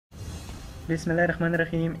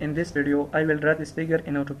Bismillahirrahmanirrahim. In this video I will draw this figure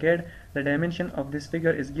in Autocad. The dimension of this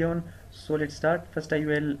figure is given, so let's start. First I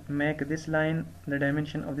will make this line. The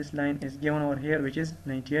dimension of this line is given over here, which is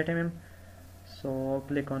 98 mm. So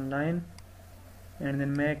click on line and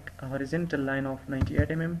then make a horizontal line of 98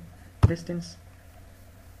 mm distance.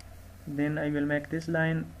 Then I will make this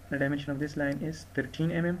line. The dimension of this line is 13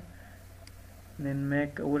 mm. Then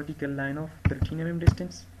make a vertical line of 13 mm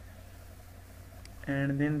distance.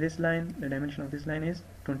 And then this line, the dimension of this line is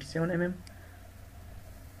 27 mm.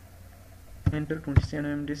 Enter 27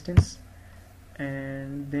 mm distance,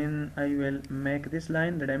 and then I will make this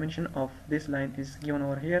line. The dimension of this line is given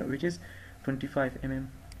over here, which is 25 mm.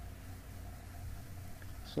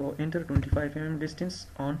 So enter 25 mm distance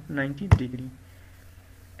on 90 degree.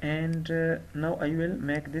 And now I will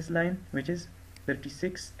make this line, which is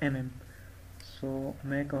 36 mm. So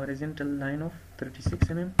make a horizontal line of 36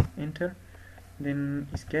 mm. Enter. Then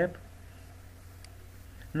escape.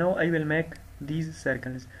 Now I will make these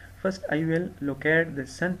circles. First I will locate the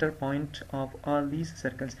center point of all these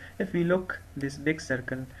circles. If we look this big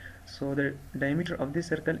circle, so the diameter of this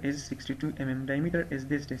circle is 62 mm. Diameter is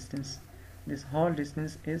this distance. This whole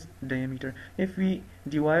distance is diameter. If we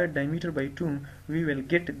divide diameter by 2, we will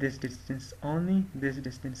get this distance, only this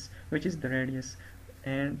distance, which is the radius,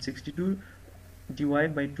 and 62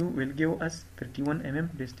 divided by 2 will give us 31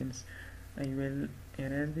 mm distance. I will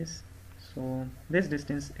erase this. So this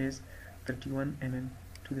distance is 31 mm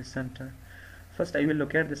to the center. First I will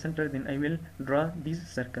locate the center, then I will draw these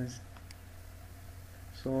circles.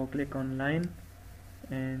 So click on line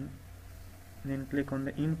and then click on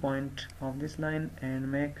the end point of this line and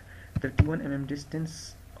make 31 mm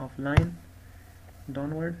distance of line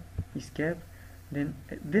downward. Escape. Then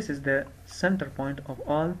this is the center point of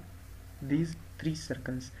all these three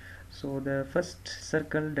circles. So the first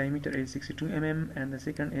circle diameter is 62 mm, and the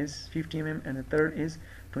second is 50 mm, and the third is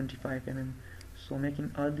 25 mm. So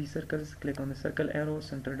making all these circles, click on the circle arrow,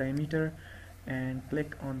 center diameter, and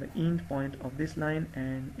click on the end point of this line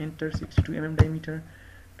and enter 62 mm diameter.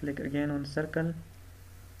 Click again on circle,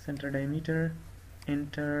 center diameter,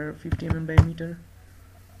 enter 50 mm diameter,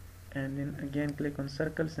 and then again click on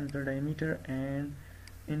circle, center diameter, and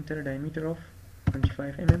enter diameter of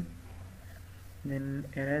 25 mm. Then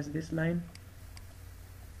erase this line.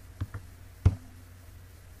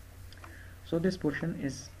 So this portion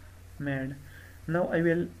is made. Now I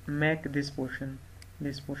will make this portion.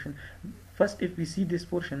 First, if we see this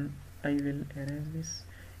portion, I will erase this.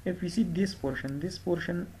 If we see this portion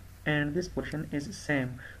and this portion is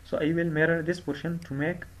same, so I will mirror this portion to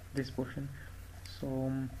make this portion.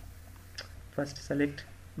 So first select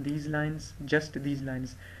these lines, just these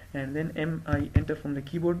lines, and then I enter from the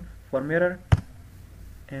keyboard for mirror,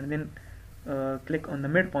 and then click on the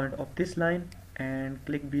midpoint of this line and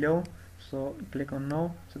click below. So click on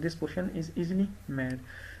now. So this portion is easily made.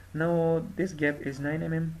 Now this gap is 9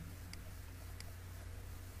 mm.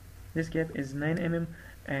 This gap is 9 mm,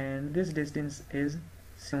 and this distance is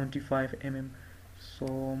 75 mm.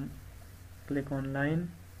 So click on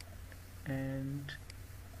line and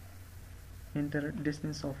enter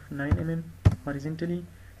distance of 9 mm horizontally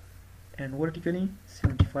and vertically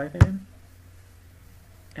 75 mm.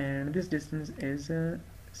 And this distance is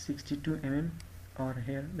 62 mm, or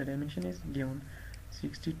here the dimension is given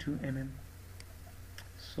 62 mm.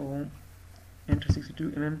 So enter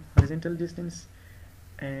 62 mm horizontal distance.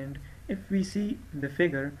 And if we see the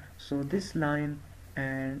figure, so this line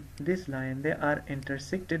and this line, they are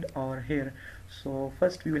intersected over here. So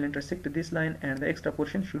first we will intersect this line, and the extra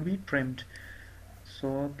portion should be trimmed.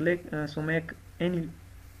 So click so make any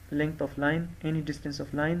length of line, any distance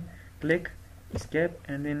of line, click, escape,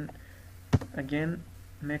 and then again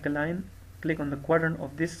make a line. Click on the quadrant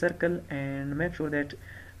of this circle and make sure that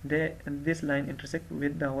this line intersect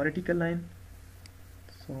with the vertical line.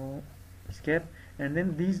 So escape, and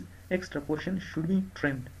then these extra portion should be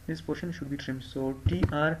trimmed. This portion should be trimmed. So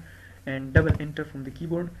TR and double enter from the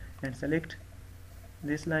keyboard and select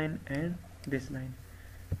this line and this line.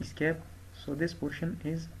 Escape. So this portion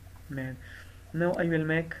is made. Now I will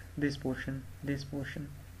make this portion.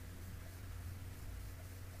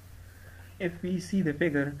 If we see the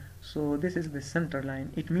figure, so this is the center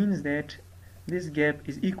line. It means that this gap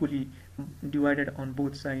is equally divided on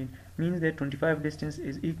both sides. Means that 25 distance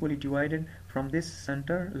is equally divided from this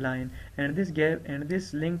center line, and this gap and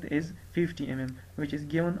this length is 50 mm, which is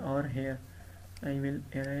given over here. I will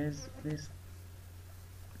erase this.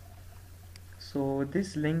 So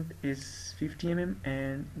this length is 50 mm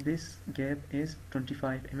and this gap is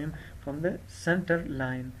 25 mm from the center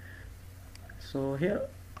line. So here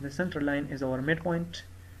the center line is our midpoint,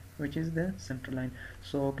 which is the center line.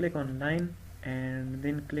 So click on line and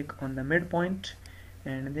then click on the midpoint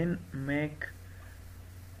and then make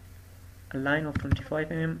a line of 25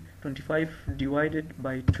 mm, 25 divided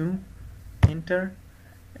by 2, enter,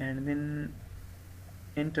 and then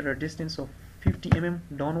enter a distance of 50 mm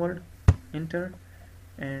downward, enter,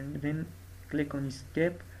 and then click on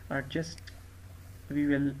escape, adjust. We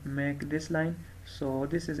will make this line, so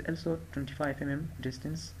this is also 25 mm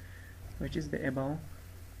distance, which is the above.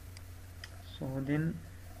 So then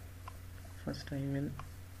first I will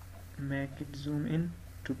make it zoom in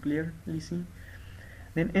to clearly see.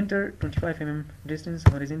 Then enter 25 mm distance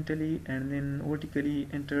horizontally, and then vertically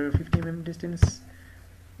enter 50 mm distance,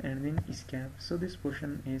 and then escape. So this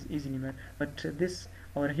portion is easily made, but this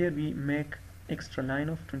over here we make extra line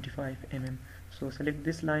of 25 mm. So select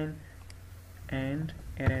this line and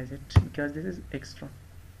erase it because this is extra.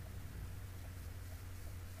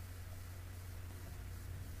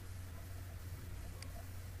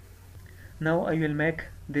 Now I will make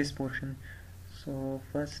this portion. So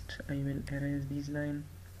first I will erase this line.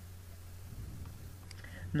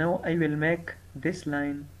 Now I will make this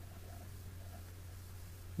line,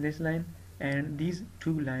 and these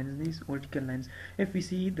two lines, these vertical lines. If we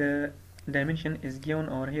see, the dimension is given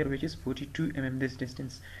over here, which is 42 mm this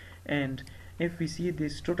distance, and if we see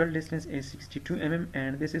this total distance is 62 mm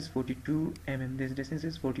and this is 42 mm, this distance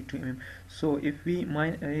is 42 mm. So if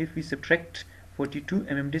we subtract 42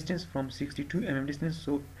 mm distance from 62 mm distance,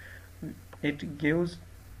 so it gives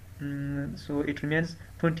so it remains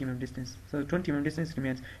 20 mm distance. So 20 mm distance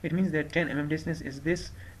remains. It means that 10 mm distance is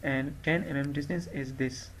this and 10 mm distance is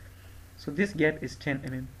this. So this gap is 10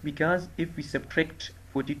 mm, because if we subtract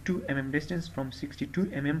 42 mm distance from 62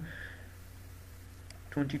 mm,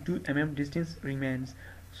 22 mm distance remains.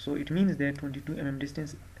 So it means that 22 mm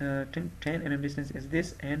distance, 10 mm distance is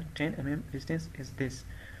this and 10 mm distance is this.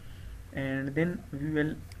 And then we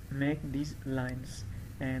will make these lines,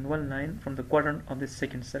 and one line from the quadrant of the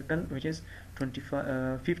second circle, which is 50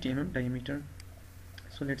 mm diameter.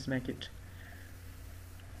 So let's make it.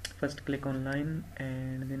 First click on line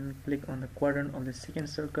and then click on the quadrant of the second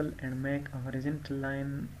circle and make a horizontal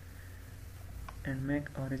line,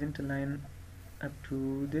 up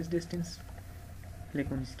to this distance.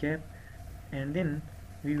 Click on escape, and then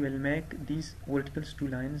we will make these vertical two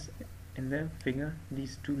lines in the figure,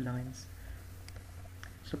 these two lines.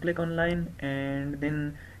 So click on line and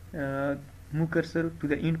then move cursor to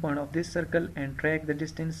the end point of this circle and track the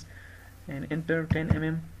distance and enter 10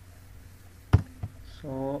 mm.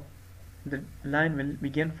 So the line will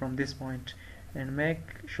begin from this point, and make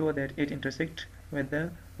sure that it intersects with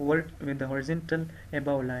the horizontal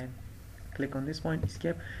above line. Click on this point,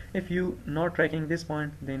 escape. If you not tracking this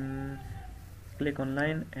point, then click on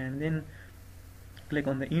line and then click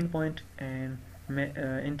on the end point and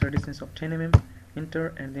enter distance of 10 mm,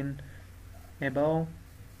 enter, and then above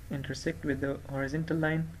intersect with the horizontal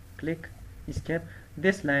line, click, escape.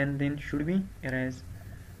 This line then should be erased,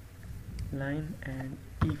 line and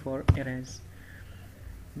E for erase.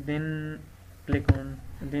 Then click on,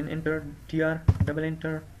 then enter TR, double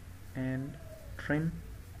enter, and trim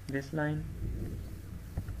this line.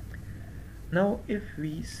 Now if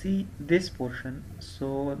we see this portion,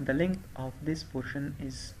 so the length of this portion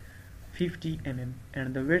is 50 mm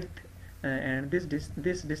and the width and this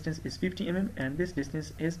distance is 50 mm and this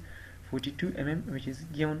distance is 42 mm, which is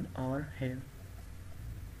given over here.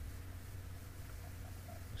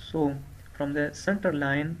 So from the center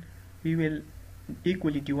line we will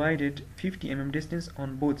equally divided 50 mm distance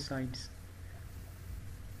on both sides.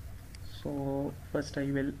 So first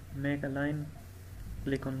I will make a line,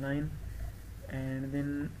 click on line, and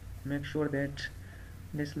then make sure that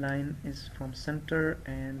this line is from center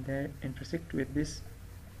and they intersect with this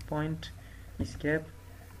point, escape.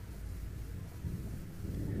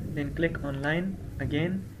 Then click on line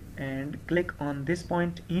again and click on this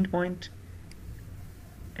point, end point,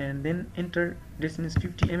 and then enter distance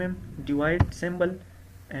 50 mm, divide symbol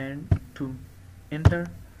and 2, enter,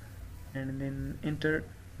 and then enter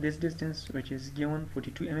this distance which is given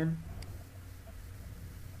 42 mm.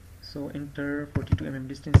 So enter 42 mm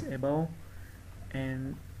distance above,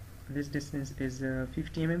 and this distance is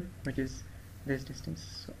 50 mm, which is this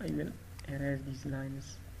distance. So I will erase these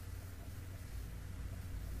lines.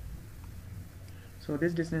 So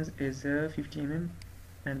this distance is 50 mm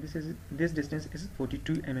and this distance is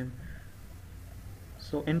 42 mm.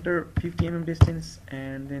 So enter 50 mm distance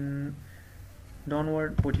and then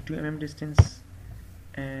downward 42 mm distance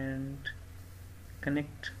and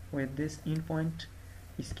connect with this end point,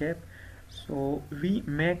 escape. So we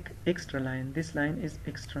make extra line, this line is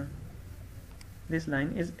extra,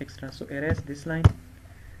 so erase this line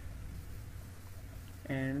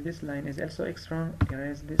and this line is also extra.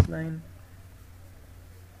 Erase this line.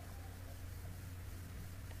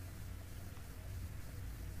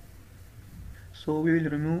 So we will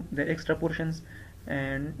remove the extra portions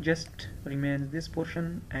and just remains this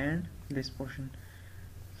portion and this portion.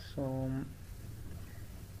 So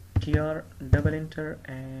here double enter,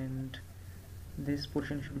 and this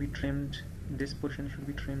portion should be trimmed, this portion should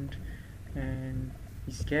be trimmed, and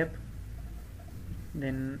escape,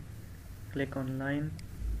 then click on line,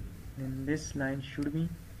 then this line should be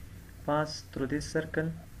pass through this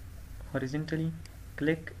circle horizontally,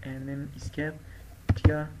 click and then escape,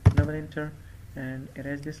 here double enter and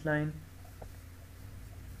erase this line,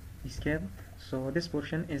 escape. So this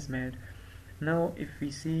portion is made. Now if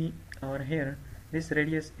we see over here, this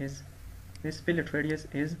radius is, this fillet radius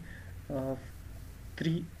is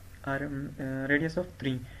 3 radius of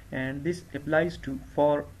 3, and this applies to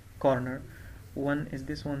 4 corner. One is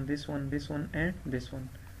this one, this one, this one, and this one.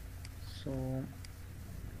 So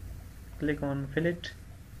click on fillet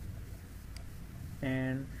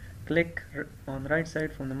and click on right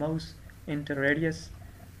side from the mouse, enter radius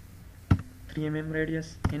 3 mm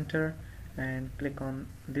radius, enter, and click on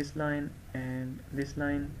this line and this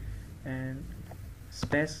line, and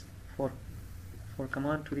space for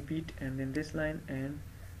command to repeat, and then this line and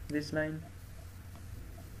this line,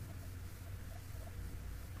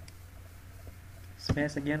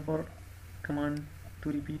 space again for command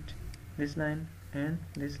to repeat, this line and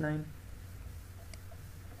this line,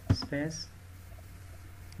 space,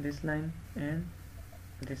 this line and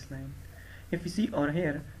this line. If you see over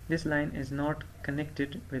here, this line is not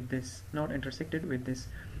connected with this, not intersected with this,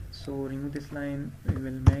 so remove this line. We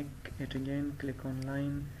will make it again, click on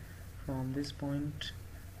line from this point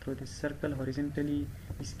through this circle horizontally,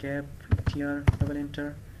 escape, here double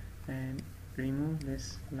enter and remove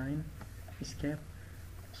this line, escape.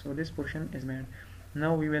 So this portion is made.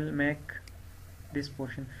 Now we will make this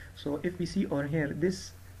portion. So if we see over here,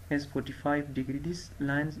 this is 45 degree, this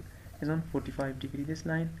line is on 45 degree, this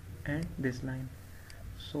line and this line.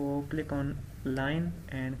 So click on line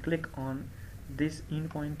and click on this end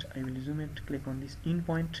point. I will zoom it, click on this end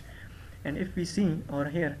point, and if we see over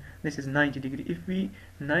here, this is 90 degree. If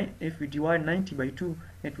we divide 90 by 2,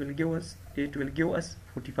 it will give us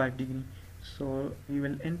 45 degree. So we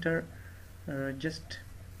will enter, just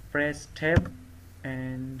press tab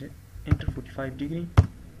and enter 45 degree,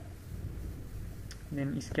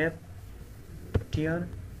 then escape, here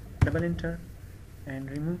double enter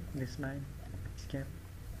and remove this line, escape.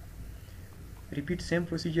 Repeat same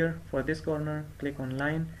procedure for this corner. Click on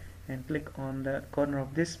line and click on the corner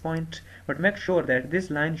of this point, but make sure that this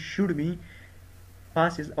line should be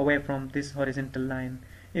passes away from this horizontal line.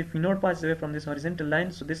 If we not pass away from this horizontal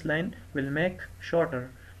line, so this line will make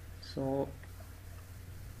shorter, so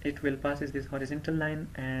it will passes this horizontal line,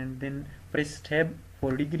 and then press tab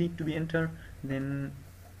for degree to be enter, then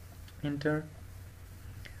enter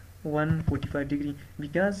 145 degree,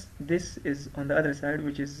 because this is on the other side,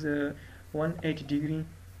 which is 180 degree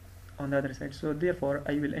on the other side. So therefore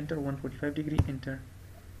I will enter 145 degree, enter,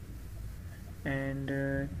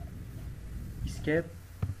 and escape,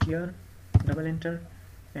 here double enter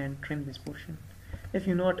and trim this portion. If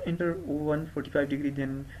you not enter 145 degree,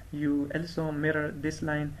 then you also mirror this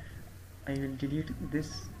line. I will delete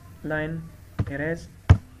this line, erase,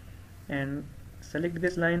 and select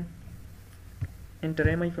this line,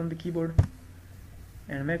 enter MI from the keyboard,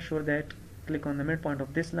 and make sure that click on the midpoint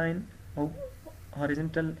of this line,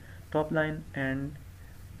 horizontal top line and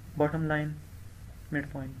bottom line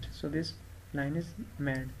midpoint. So this line is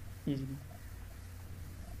made easily.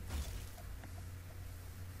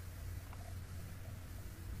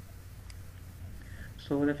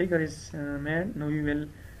 So the figure is made. Now we will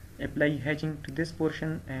apply hatching to this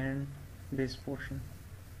portion and this portion.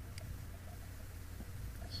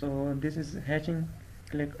 So this is hatching.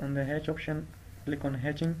 Click on the hatch option, click on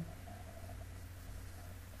hatching,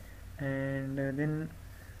 and then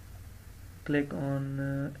click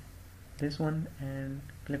on this one and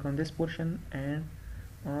click on this portion and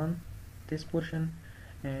on this portion,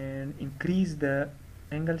 and increase the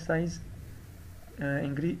angle size,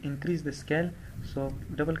 increase the scale. So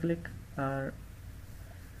double click or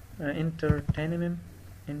enter 10 mm,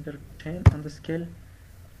 enter 10 on the scale.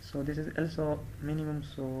 So this is also minimum,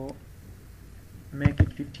 so make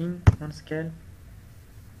it 15 on scale,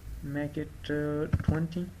 make it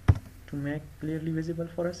 20 to make clearly visible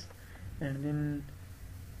for us, and then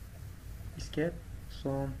escape.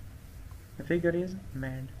 So the figure is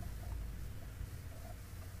made.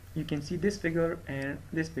 You can see this figure and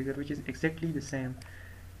this figure, which is exactly the same.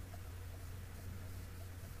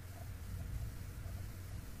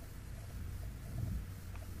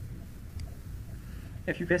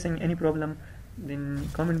 If you're facing any problem, then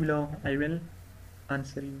comment below, I will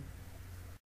answer you.